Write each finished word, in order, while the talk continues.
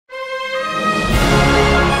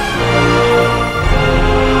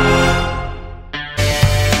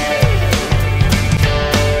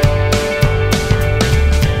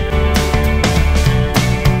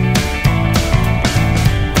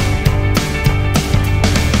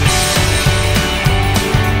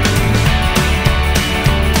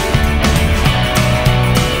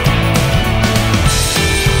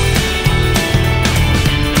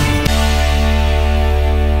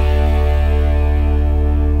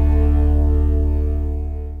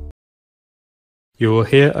You will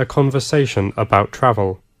hear a conversation about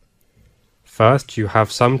travel. First, you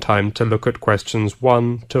have some time to look at questions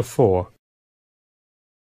 1 to 4.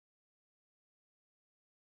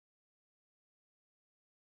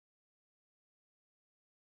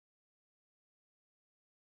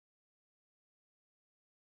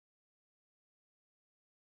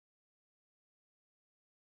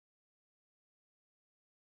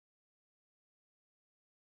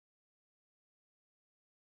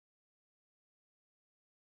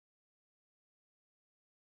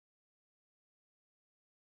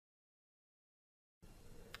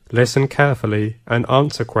 Listen carefully and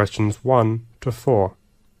answer questions 1 to 4.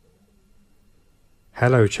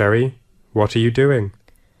 Hello, Cherry. What are you doing?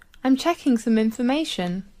 I'm checking some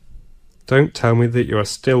information. Don't tell me that you are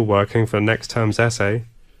still working for next term's essay.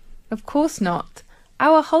 Of course not.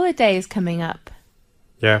 Our holiday is coming up.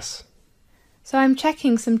 Yes. So I'm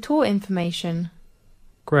checking some tour information.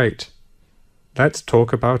 Great. Let's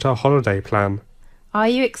talk about our holiday plan. Are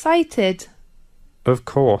you excited? Of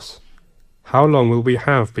course. How long will we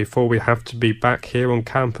have before we have to be back here on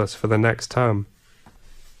campus for the next term?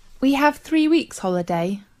 We have 3 weeks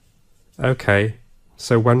holiday. Okay,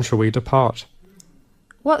 so when shall we depart?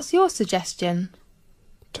 What's your suggestion?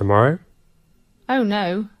 Tomorrow? Oh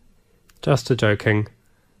no. Just a joking.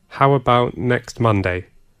 How about next Monday?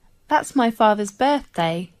 That's my father's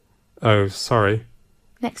birthday. Oh, sorry.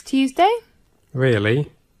 Next Tuesday?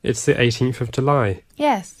 Really? It's the 18th of July.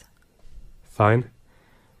 Yes. Fine.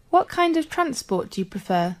 What kind of transport do you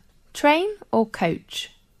prefer? Train or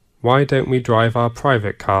coach? Why don't we drive our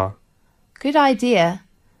private car? Good idea.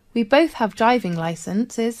 We both have driving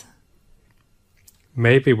licenses.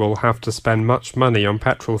 Maybe we'll have to spend much money on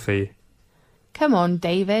petrol fee. Come on,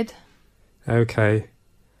 David. Okay.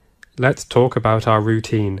 Let's talk about our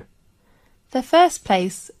routine. The first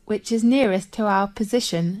place, which is nearest to our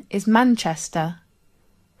position, is Manchester.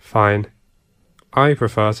 Fine. I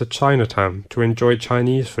prefer to Chinatown to enjoy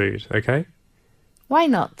Chinese food, okay? Why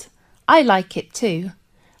not? I like it too.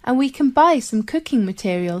 And we can buy some cooking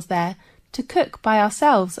materials there to cook by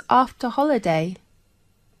ourselves after holiday.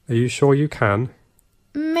 Are you sure you can?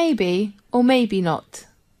 Maybe, or maybe not.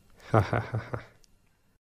 Ha ha ha ha.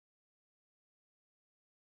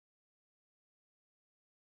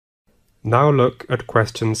 Now look at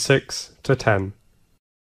questions 6 to 10.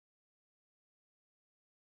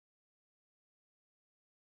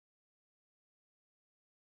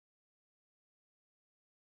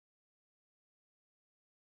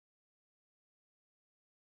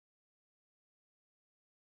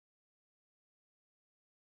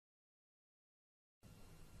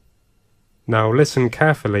 Now listen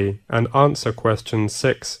carefully and answer questions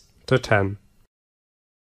 6 to 10.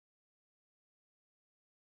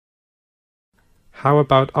 How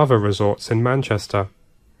about other resorts in Manchester?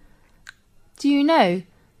 Do you know,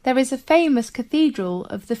 there is a famous cathedral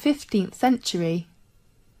of the 15th century?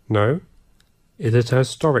 No? Is it a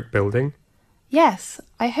historic building? Yes,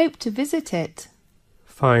 I hope to visit it.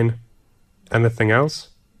 Fine. Anything else?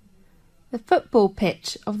 The football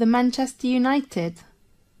pitch of the Manchester United.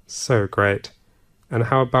 So great. And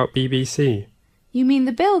how about BBC? You mean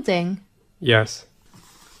the building? Yes.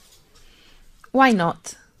 Why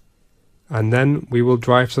not? And then we will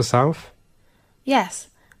drive to South? Yes,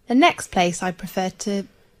 the next place I prefer to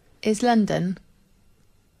is London.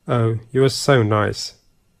 Oh, you are so nice.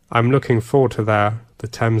 I'm looking forward to the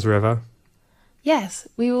Thames River. Yes,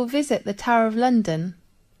 we will visit the Tower of London.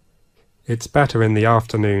 It's better in the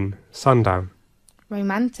afternoon, sundown.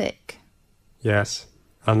 Romantic. Yes,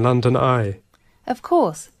 and London Eye. Of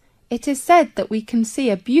course, it is said that we can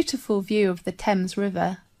see a beautiful view of the Thames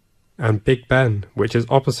River. And Big Ben, which is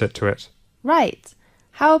opposite to it. Right.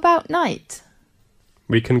 How about night?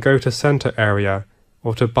 We can go to Centre Area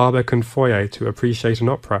or to Barbican Foyer to appreciate an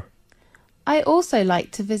opera. I also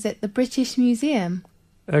like to visit the British Museum.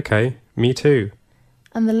 Okay, me too.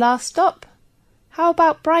 And the last stop? How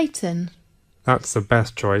about Brighton? That's the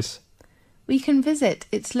best choice. We can visit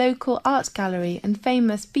its local art gallery and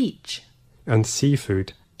famous beach. And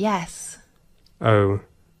seafood. Yes. Oh,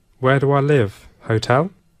 where do I live? Hotel?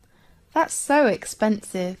 That's so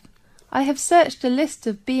expensive. I have searched a list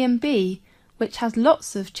of B&B, which has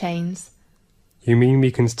lots of chains. You mean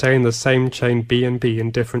we can stay in the same chain B&B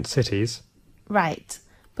in different cities? Right,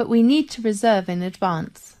 but we need to reserve in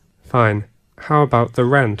advance. Fine. How about the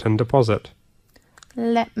rent and deposit?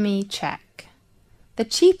 Let me check. The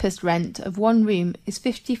cheapest rent of one room is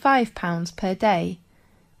 £55 per day,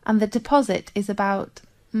 and the deposit is about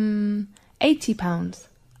 £80.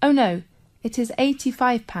 Oh no, it is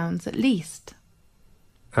 £85 at least.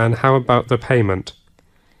 And how about the payment?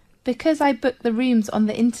 Because I booked the rooms on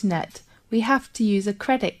the internet, We have to use a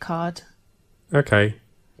credit card. Okay.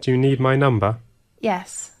 Do you need my number?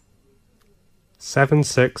 Yes.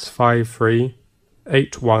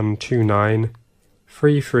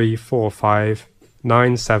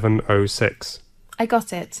 7653-8129-3345-9706. I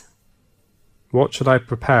got it. What should I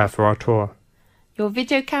prepare for our tour? Your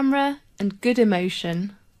video camera and good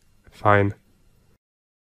emotion. Fine.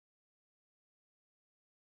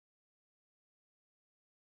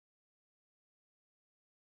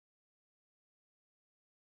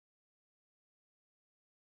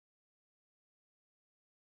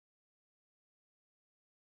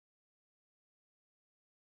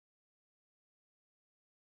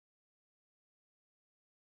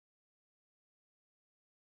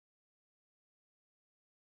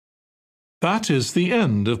 That is the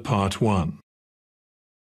end of part 1.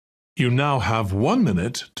 You now have 1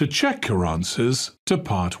 minute to check your answers to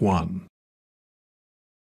part 1.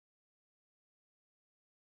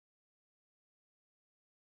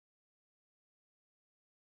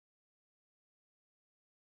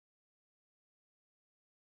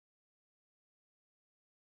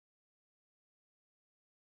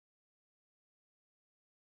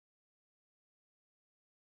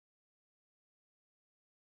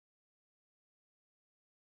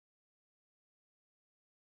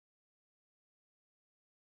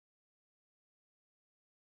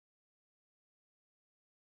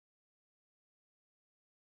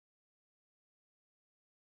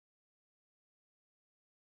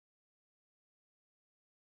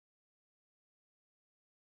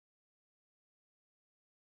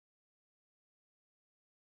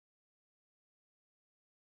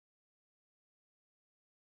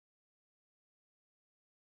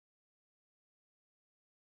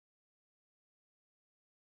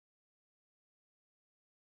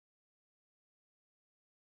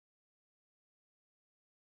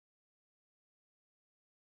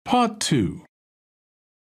 Part 2.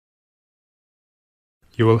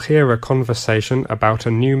 You will hear a conversation about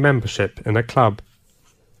a new membership in a club.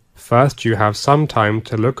 First, you have some time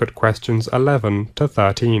to look at questions 11 to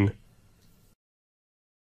 13.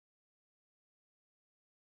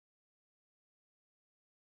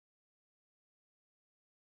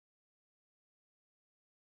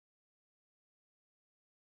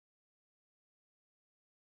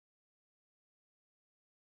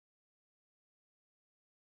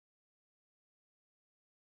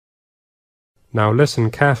 Now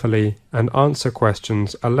listen carefully and answer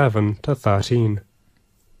questions 11 to 13.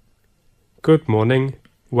 Good morning.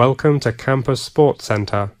 Welcome to Campus Sports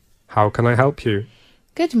Centre. How can I help you?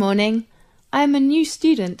 Good morning. I am a new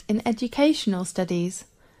student in educational studies.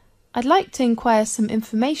 I'd like to inquire some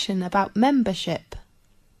information about membership.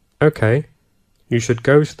 Okay. You should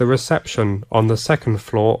go to the reception on the second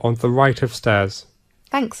floor on the right of stairs.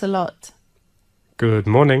 Thanks a lot. Good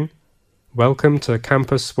morning. Welcome to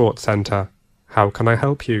Campus Sports Centre. How can I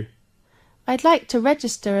help you? I'd like to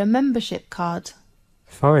register a membership card.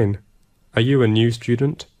 Fine. Are you a new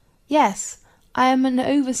student? Yes, I am an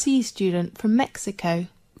overseas student from Mexico.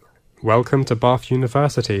 Welcome to Bath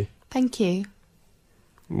University. Thank you.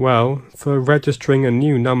 Well, for registering a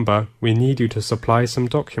new number, we need you to supply some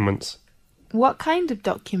documents. What kind of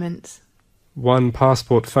documents? One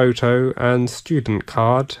passport photo and student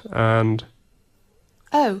card and...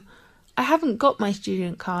 Oh, I haven't got my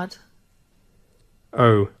student card.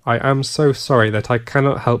 Oh, I am so sorry that I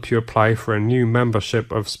cannot help you apply for a new membership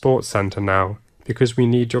of Sports Centre now, because we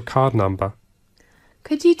need your card number.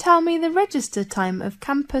 Could you tell me the register time of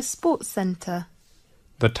Campus Sports Centre?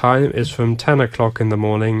 The time is from 10 o'clock in the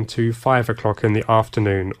morning to 5 o'clock in the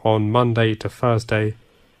afternoon on Monday to Thursday,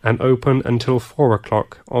 and open until 4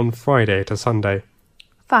 o'clock on Friday to Sunday.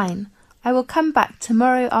 Fine, I will come back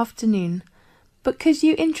tomorrow afternoon. But could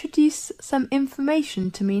you introduce some information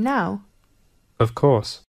to me now? Of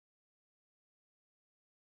course.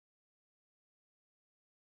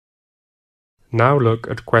 Now look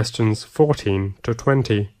at questions 14 to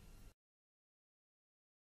 20.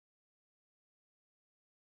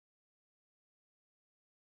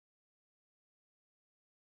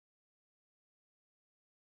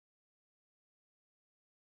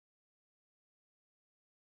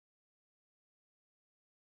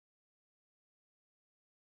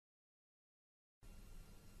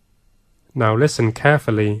 Now listen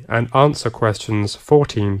carefully and answer questions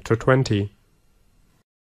 14 to 20.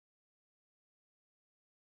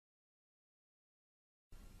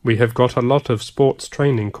 We have got a lot of sports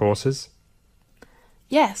training courses.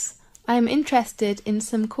 Yes, I am interested in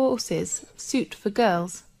some courses suit for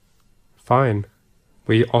girls. Fine.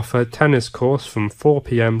 We offer tennis course from 4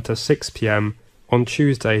 p.m. to 6 p.m. on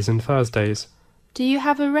Tuesdays and Thursdays. Do you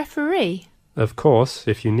have a referee? Of course,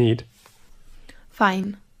 if you need.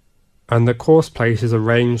 Fine. And the course place is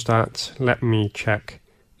arranged at, let me check,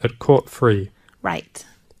 at Court 3. Right.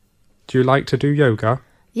 Do you like to do yoga?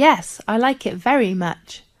 Yes, I like it very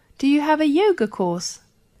much. Do you have a yoga course?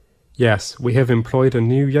 Yes, we have employed a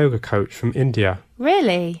new yoga coach from India.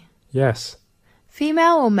 Really? Yes.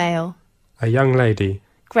 Female or male? A young lady.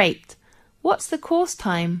 Great. What's the course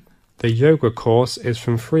time? The yoga course is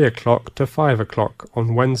from 3 o'clock to 5 o'clock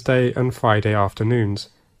on Wednesday and Friday afternoons.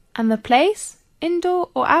 And the place? Indoor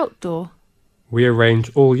or outdoor? We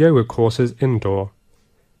arrange all yoga courses indoor.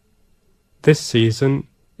 This season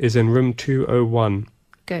is in room 201.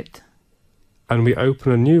 Good. And we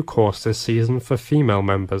open a new course this season for female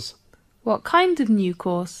members. What kind of new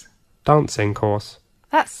course? Dancing course.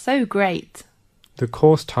 That's so great. The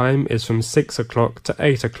course time is from 6 o'clock to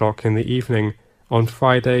 8 o'clock in the evening on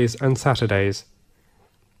Fridays and Saturdays.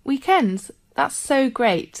 Weekends? That's so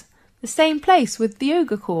great. The same place with the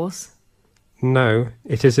yoga course? No,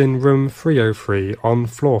 it is in room 303 on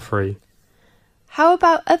floor 3. How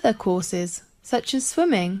about other courses, such as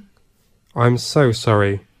swimming? I'm so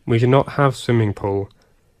sorry, we do not have swimming pool,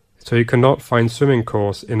 so you cannot find swimming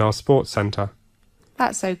course in our sports centre.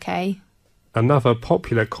 That's okay. Another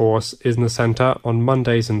popular course in the centre on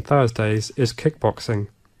Mondays and Thursdays is kickboxing.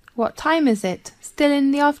 What time is it? Still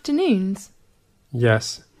in the afternoons?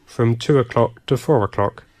 Yes, from 2 o'clock to 4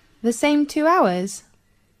 o'clock. The same 2 hours?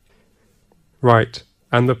 Right,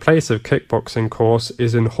 and the place of kickboxing course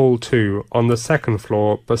is in Hall 2 on the second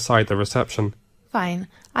floor beside the reception. Fine,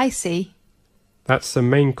 I see. That's the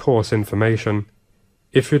main course information.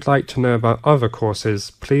 If you'd like to know about other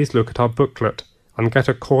courses, please look at our booklet and get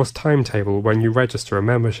a course timetable when you register a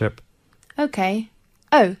membership. Okay.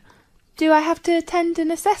 Oh, do I have to attend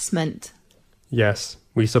an assessment? Yes,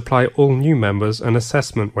 we supply all new members an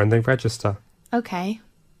assessment when they register. Okay.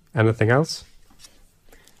 Anything else?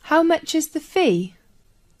 How much is the fee?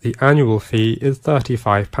 The annual fee is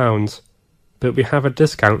 £35, but we have a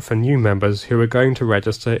discount for new members who are going to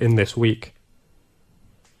register in this week.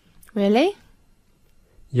 Really?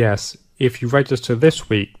 Yes, if you register this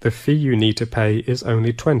week, the fee you need to pay is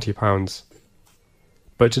only £20.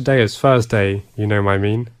 But today is Thursday, you know what I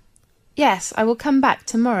mean? Yes, I will come back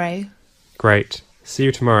tomorrow. Great. See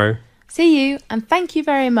you tomorrow. See you, and thank you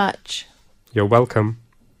very much. You're welcome.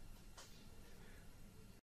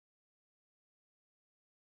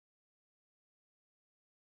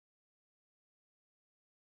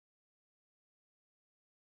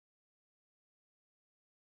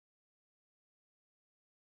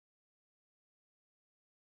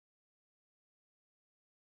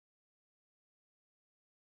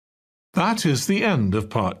 That is the end of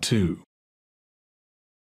part 2.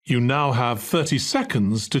 You now have 30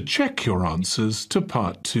 seconds to check your answers to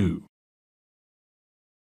part 2.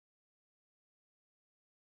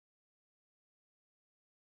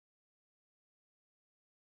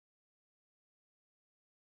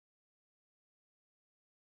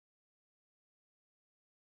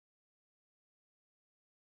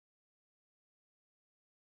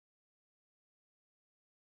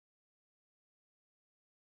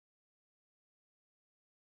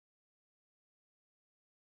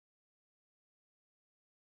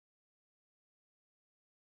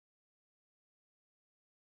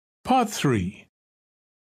 Part 3.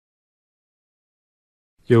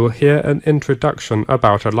 You will hear an introduction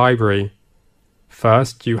about a library.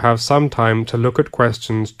 First, you have some time to look at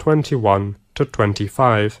questions 21 to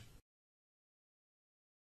 25.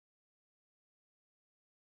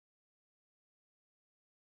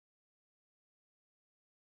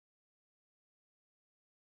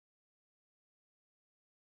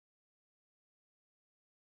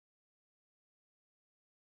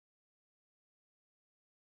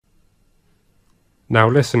 Now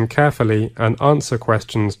listen carefully and answer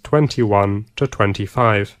questions 21 to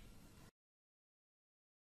 25.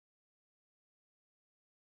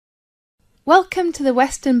 Welcome to the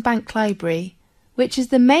Western Bank Library, which is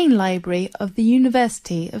the main library of the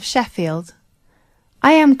University of Sheffield.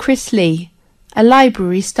 I am Chris Lee, a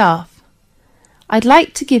library staff. I'd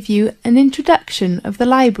like to give you an introduction of the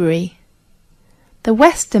library. The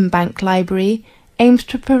Western Bank Library aims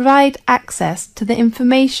to provide access to the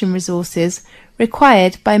information resources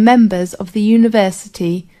required by members of the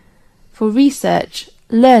university for research,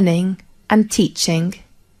 learning and teaching.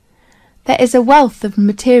 There is a wealth of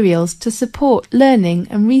materials to support learning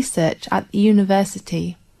and research at the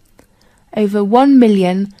university. Over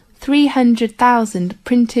 1,300,000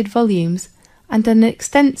 printed volumes and an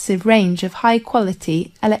extensive range of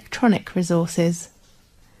high-quality electronic resources.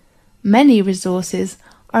 Many resources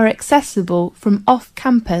are accessible from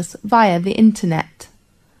off-campus via the Internet.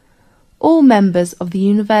 All members of the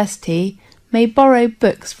university may borrow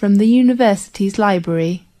books from the university's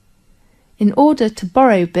library. In order to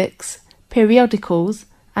borrow books, periodicals,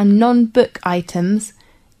 and non-book items,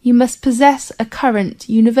 you must possess a current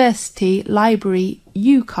university library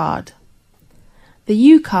U-card. The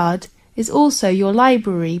U-card is also your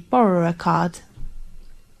library borrower card.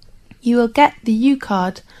 You will get the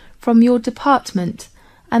U-card from your department,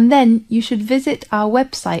 and then you should visit our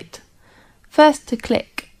website. First to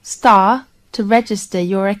click Star to register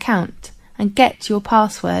your account and get your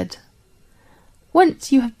password.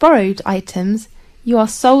 Once you have borrowed items, you are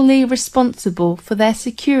solely responsible for their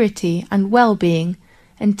security and well-being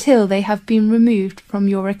until they have been removed from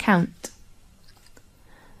your account.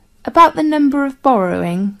 About the number of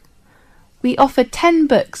borrowing, we offer 10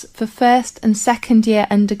 books for first and second year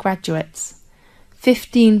undergraduates,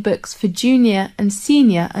 15 books for junior and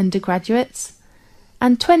senior undergraduates,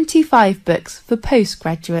 and 25 books for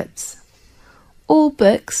postgraduates. All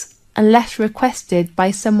books, unless requested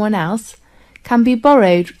by someone else, can be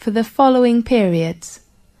borrowed for the following periods.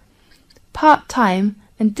 Part-time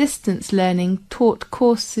and distance learning taught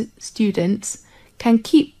course students can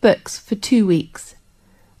keep books for 2 weeks,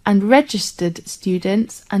 and registered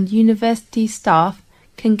students and university staff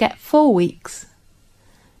can get 4 weeks.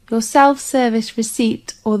 Your self-service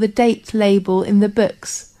receipt or the date label in the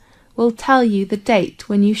books will tell you the date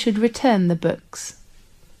when you should return the books.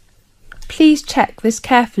 Please check this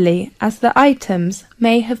carefully, as the items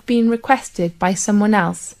may have been requested by someone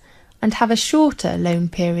else and have a shorter loan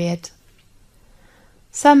period.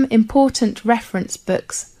 Some important reference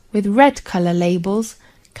books with red colour labels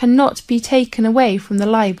cannot be taken away from the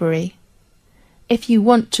library. If you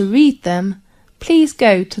want to read them, please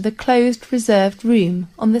go to the closed reserved room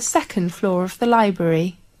on the second floor of the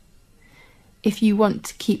library. If you want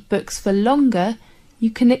to keep books for longer,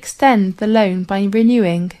 you can extend the loan by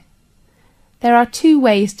renewing. There are 2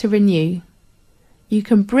 ways to renew. You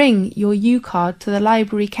can bring your U-card to the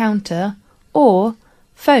library counter or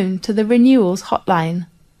phone to the renewals hotline.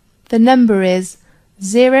 The number is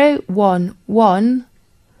 011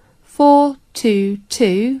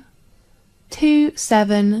 422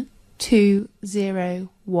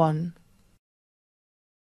 27201.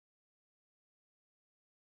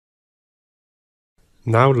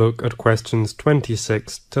 Now look at questions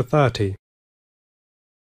 26 to 30.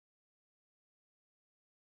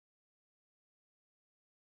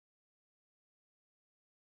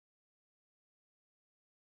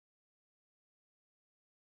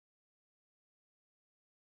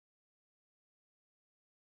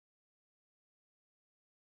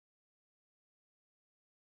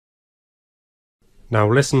 Now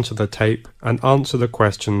listen to the tape and answer the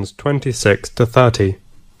questions 26 to 30.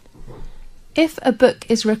 If a book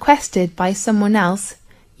is requested by someone else,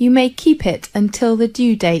 you may keep it until the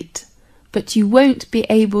due date, but you won't be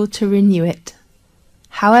able to renew it.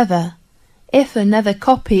 However, if another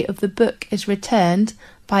copy of the book is returned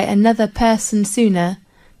by another person sooner,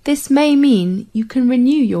 this may mean you can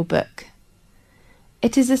renew your book.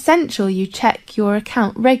 It is essential you check your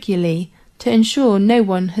account regularly to ensure no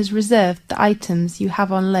one has reserved the items you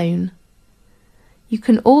have on loan. You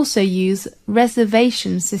can also use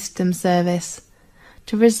reservation system service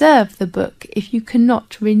to reserve the book if you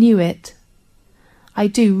cannot renew it. I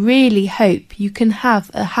do really hope you can have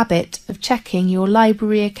a habit of checking your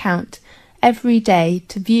library account every day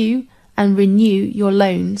to view and renew your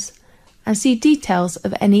loans and see details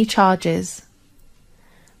of any charges.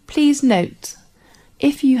 Please note,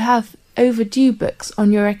 if you have overdue books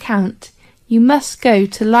on your account, you must go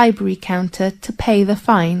to library counter to pay the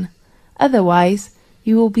fine. Otherwise,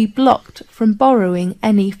 you will be blocked from borrowing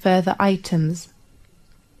any further items.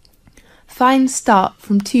 Fines start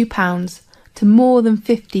from £2 to more than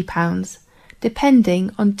 £50,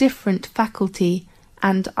 depending on different faculty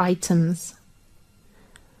and items.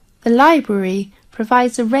 The library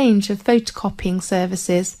provides a range of photocopying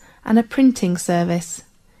services and a printing service.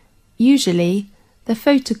 Usually, the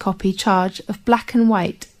photocopy charge of black and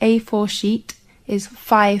white A4 sheet is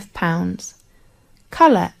 £5.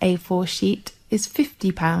 Colour A4 sheet is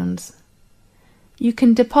 £50. You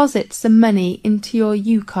can deposit some money into your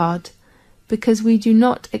U-card because we do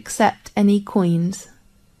not accept any coins.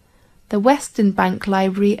 The Western Bank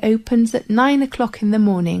Library opens at 9 o'clock in the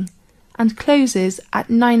morning and closes at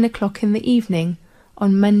 9 o'clock in the evening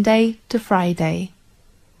on Monday to Friday.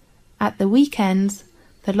 At the weekends,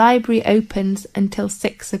 the library opens until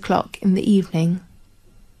 6 o'clock in the evening.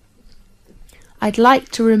 I'd like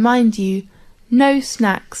to remind you, no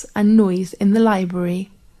snacks and noise in the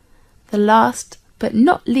library. The last but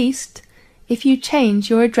not least, if you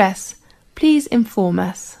change your address, please inform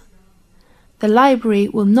us. The library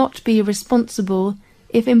will not be responsible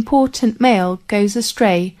if important mail goes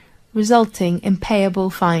astray, resulting in payable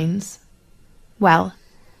fines. Well,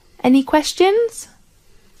 any questions?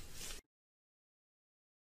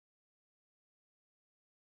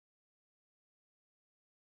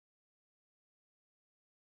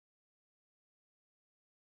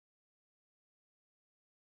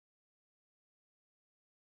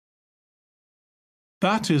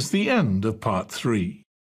 That is the end of part 3.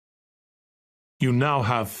 You now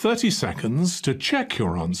have 30 seconds to check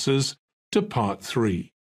your answers to part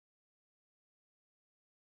 3.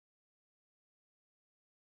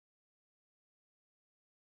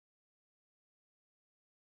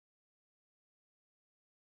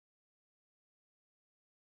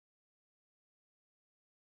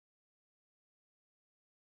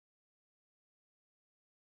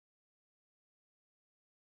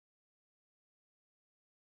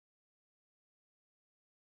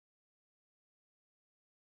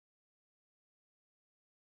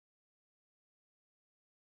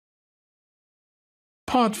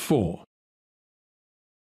 Part 4.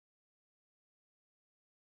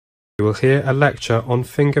 You will hear a lecture on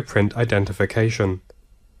fingerprint identification.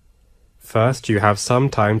 First, you have some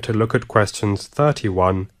time to look at questions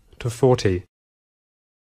 31 to 40.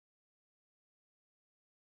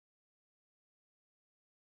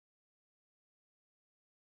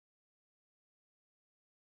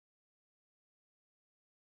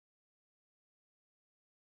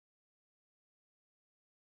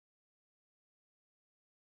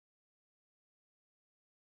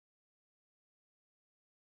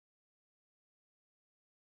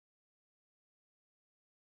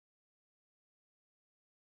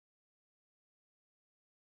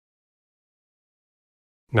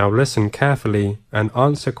 Now listen carefully and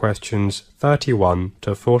answer questions 31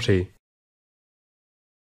 to 40.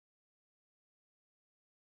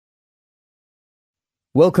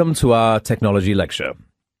 Welcome to our technology lecture.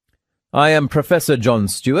 I am Professor John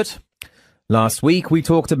Stewart. Last week we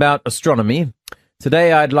talked about astronomy.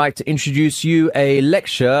 Today I'd like to introduce you a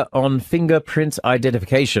lecture on fingerprint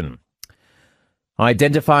identification.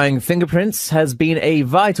 Identifying fingerprints has been a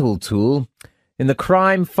vital tool in the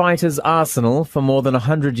crime fighter's arsenal for more than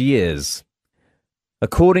 100 years.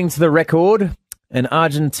 According to the record, an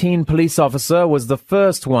Argentine police officer was the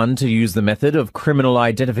first one to use the method of criminal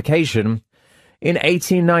identification in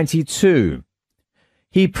 1892.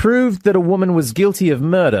 He proved that a woman was guilty of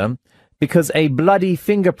murder because a bloody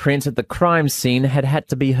fingerprint at the crime scene had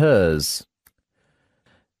to be hers.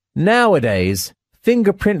 Nowadays,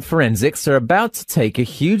 fingerprint forensics are about to take a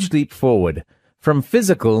huge leap forward, from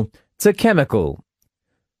physical to chemical.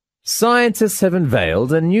 Scientists have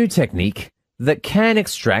unveiled a new technique that can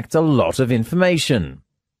extract a lot of information.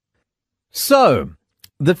 So,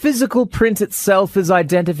 the physical print itself is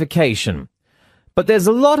identification, but there's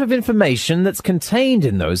a lot of information that's contained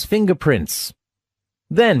in those fingerprints.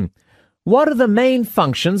 Then, what are the main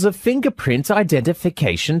functions of fingerprint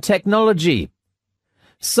identification technology?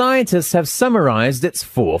 Scientists have summarized its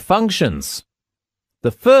 4 functions. The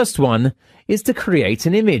first one is to create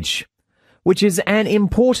an image, which is an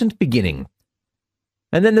important beginning.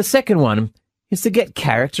 And then the second one is to get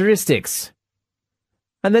characteristics.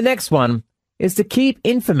 And the next one is to keep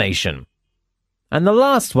information. And the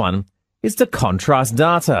last one is to contrast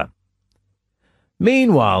data.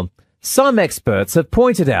 Meanwhile, some experts have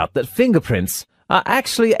pointed out that fingerprints are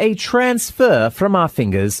actually a transfer from our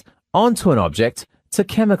fingers onto an object to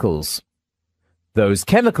chemicals. Those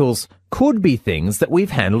chemicals could be things that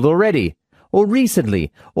we've handled already, or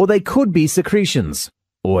recently, or they could be secretions,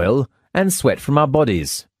 oil, and sweat from our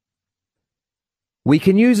bodies. We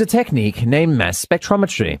can use a technique named mass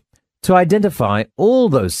spectrometry to identify all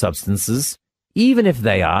those substances, even if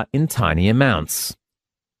they are in tiny amounts.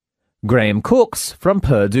 Graham Cooks from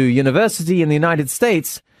Purdue University in the United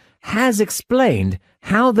States has explained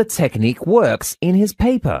how the technique works in his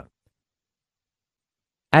paper.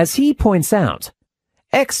 As he points out,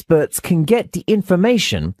 experts can get the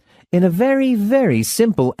information in a very, very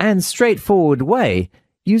simple and straightforward way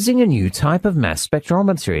using a new type of mass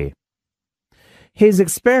spectrometry. His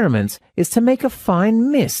experiment is to make a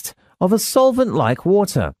fine mist of a solvent like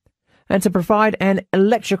water and to provide an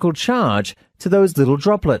electrical charge to those little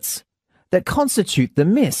droplets that constitute the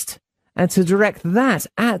mist and to direct that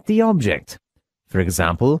at the object, for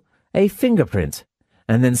example, a fingerprint,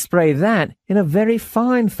 and then spray that in a very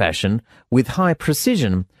fine fashion with high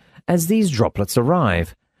precision as these droplets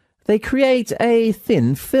arrive. They create a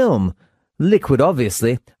thin film, liquid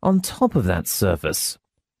obviously, on top of that surface.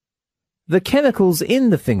 The chemicals in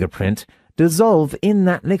the fingerprint dissolve in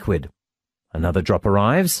that liquid. Another drop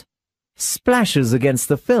arrives, splashes against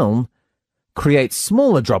the film, creates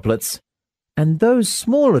smaller droplets, and those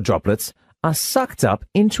smaller droplets are sucked up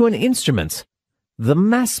into an instrument, the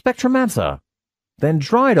mass spectrometer, then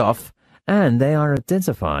dried off, and they are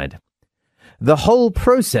identified. The whole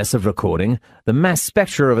process of recording the mass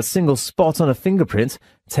spectra of a single spot on a fingerprint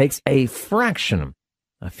takes a fraction,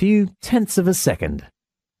 a few tenths of a second.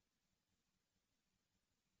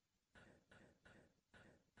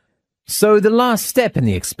 So the last step in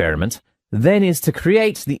the experiment then is to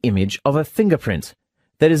create the image of a fingerprint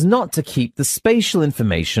that is not to keep the spatial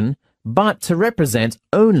information but to represent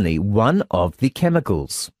only one of the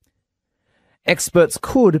chemicals. Experts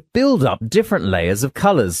could build up different layers of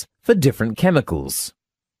colors for different chemicals.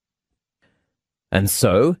 And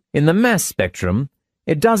so, in the mass spectrum,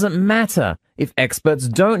 it doesn't matter if experts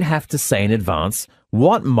don't have to say in advance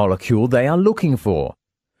what molecule they are looking for.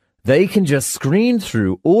 They can just screen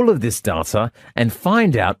through all of this data and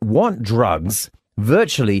find out what drugs,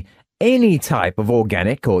 virtually any type of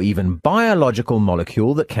organic or even biological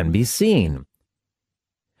molecule that can be seen.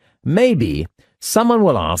 Maybe someone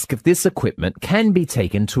will ask if this equipment can be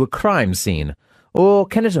taken to a crime scene, or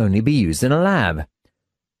can it only be used in a lab?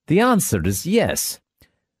 The answer is yes.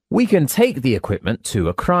 We can take the equipment to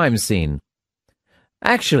a crime scene.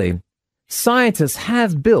 Actually, scientists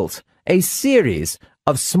have built a series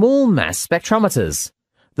of small mass spectrometers,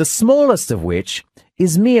 the smallest of which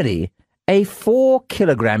is merely a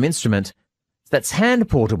 4-kilogram instrument that's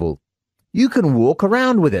hand-portable. You can walk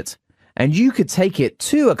around with it, and you could take it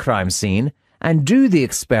to a crime scene and do the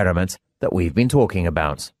experiment that we've been talking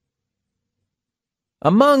about.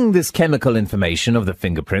 Among this chemical information of the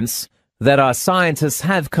fingerprints that our scientists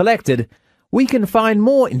have collected, we can find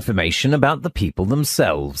more information about the people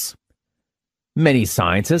themselves. Many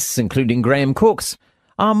scientists, including Graham Cooks,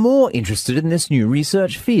 are more interested in this new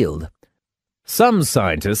research field. Some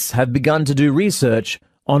scientists have begun to do research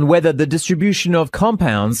on whether the distribution of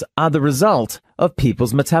compounds are the result of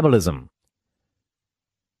people's metabolism.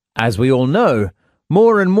 As we all know,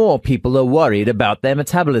 more and more people are worried about their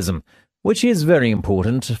metabolism, which is very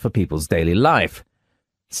important for people's daily life.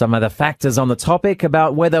 Some other factors on the topic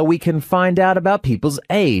about whether we can find out about people's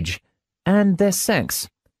age and their sex.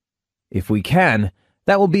 If we can,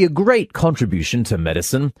 that will be a great contribution to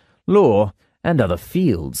medicine, law, and other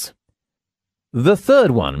fields. The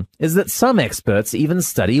third one is that some experts even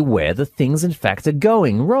study where the things in fact are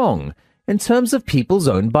going wrong in terms of people's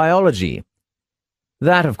own biology.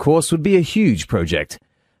 That, of course, would be a huge project,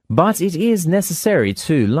 but it is necessary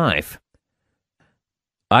to life.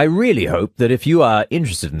 I really hope that if you are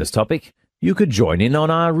interested in this topic, you could join in on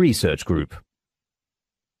our research group.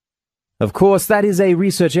 Of course, that is a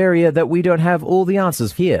research area that we don't have all the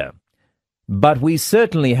answers here, but we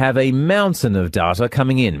certainly have a mountain of data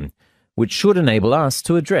coming in, which should enable us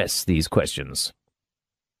to address these questions.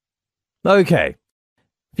 Okay,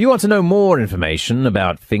 if you want to know more information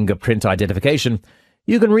about fingerprint identification,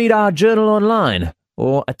 you can read our journal online,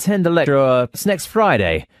 or attend a lecture next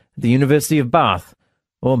Friday at the University of Bath,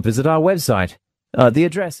 or visit our website. The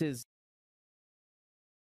address is...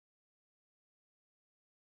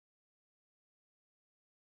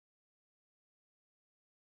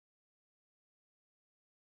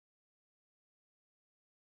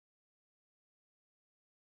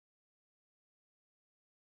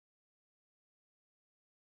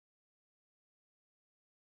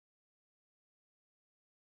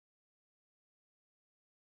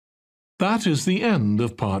 That is the end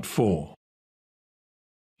of Part 4.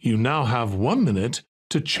 You now have 1 minute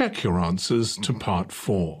to check your answers to Part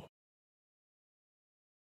 4.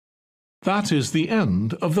 That is the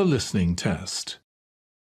end of the listening test.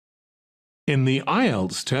 In the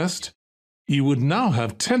IELTS test, you would now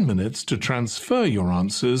have 10 minutes to transfer your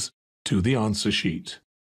answers to the answer sheet.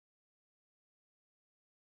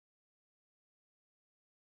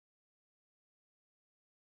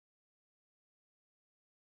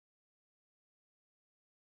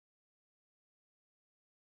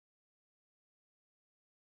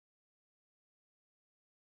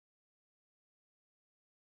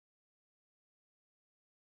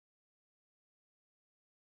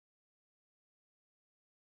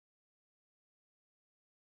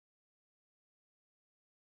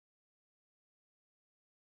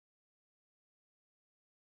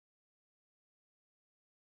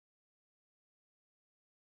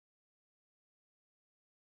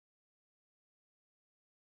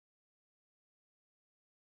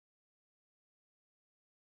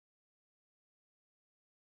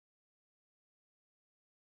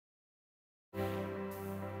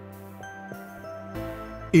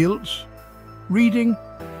 IELTS, Reading,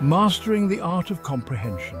 Mastering the Art of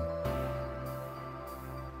Comprehension.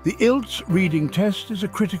 The IELTS reading test is a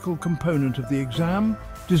critical component of the exam,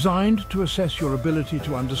 designed to assess your ability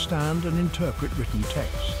to understand and interpret written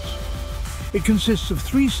texts. It consists of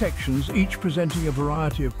 3 sections, each presenting a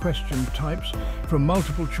variety of question types, from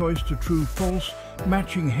multiple choice to true-false,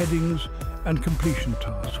 matching headings, and completion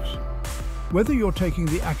tasks. Whether you're taking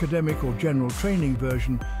the academic or general training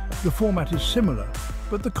version, the format is similar,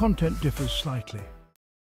 but the content differs slightly.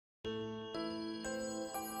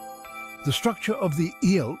 The structure of the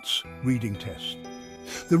IELTS reading test.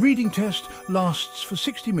 The reading test lasts for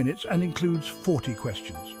 60 minutes and includes 40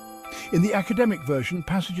 questions. In the academic version,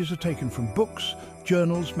 passages are taken from books,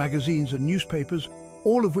 journals, magazines and newspapers,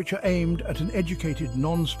 all of which are aimed at an educated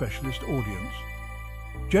non-specialist audience.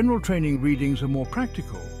 General training readings are more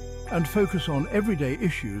practical and focus on everyday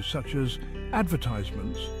issues such as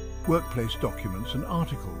advertisements, workplace documents and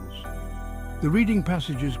articles. The reading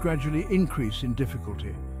passages gradually increase in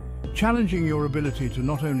difficulty, challenging your ability to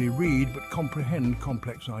not only read but comprehend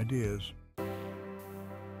complex ideas.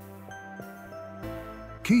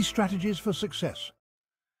 Key strategies for success.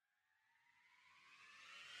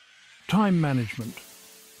 Time management.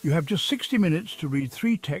 You have just 60 minutes to read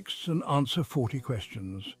 3 texts and answer 40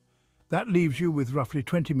 questions. That leaves you with roughly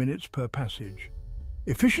 20 minutes per passage.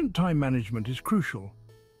 Efficient time management is crucial.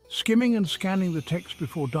 Skimming and scanning the text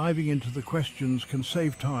before diving into the questions can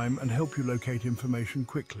save time and help you locate information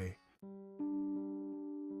quickly.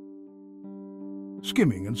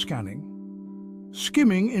 Skimming and scanning.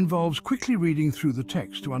 Skimming involves quickly reading through the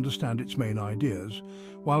text to understand its main ideas,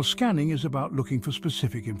 while scanning is about looking for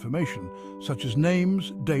specific information, such as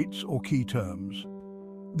names, dates, or key terms.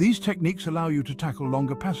 These techniques allow you to tackle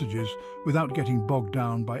longer passages without getting bogged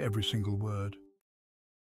down by every single word.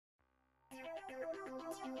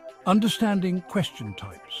 Understanding question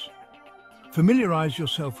types. Familiarize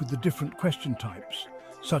yourself with the different question types,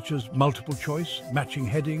 such as multiple choice, matching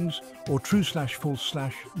headings, or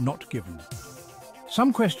true/false/not given.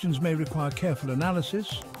 Some questions may require careful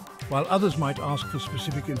analysis, while others might ask for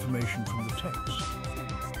specific information from the text.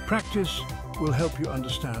 Practice will help you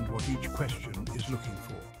understand what each question is looking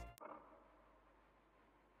for.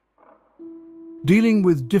 Dealing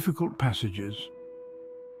with difficult passages.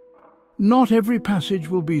 Not every passage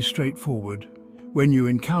will be straightforward. When you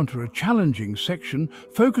encounter a challenging section,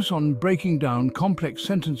 focus on breaking down complex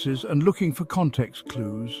sentences and looking for context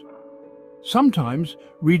clues. Sometimes,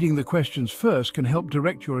 reading the questions first can help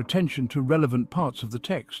direct your attention to relevant parts of the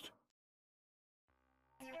text.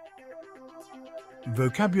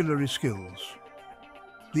 Vocabulary skills.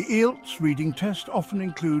 The IELTS reading test often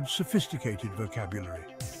includes sophisticated vocabulary.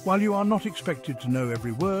 While you are not expected to know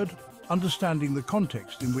every word, understanding the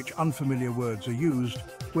context in which unfamiliar words are used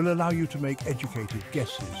will allow you to make educated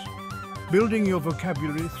guesses. Building your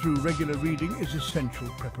vocabulary through regular reading is essential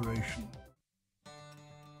preparation.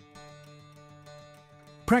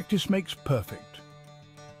 Practice makes perfect.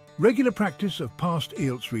 Regular practice of past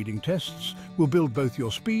IELTS reading tests will build both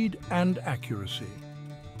your speed and accuracy.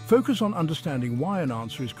 Focus on understanding why an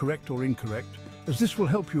answer is correct or incorrect, as this will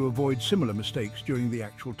help you avoid similar mistakes during the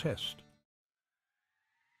actual test.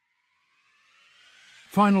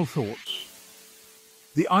 Final thoughts.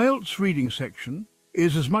 The IELTS reading section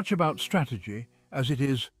is as much about strategy as it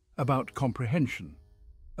is about comprehension.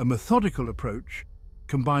 A methodical approach,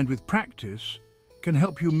 combined with practice, can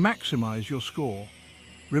help you maximize your score.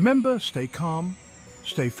 Remember, stay calm,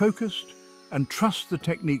 stay focused, and trust the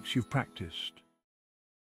techniques you've practiced.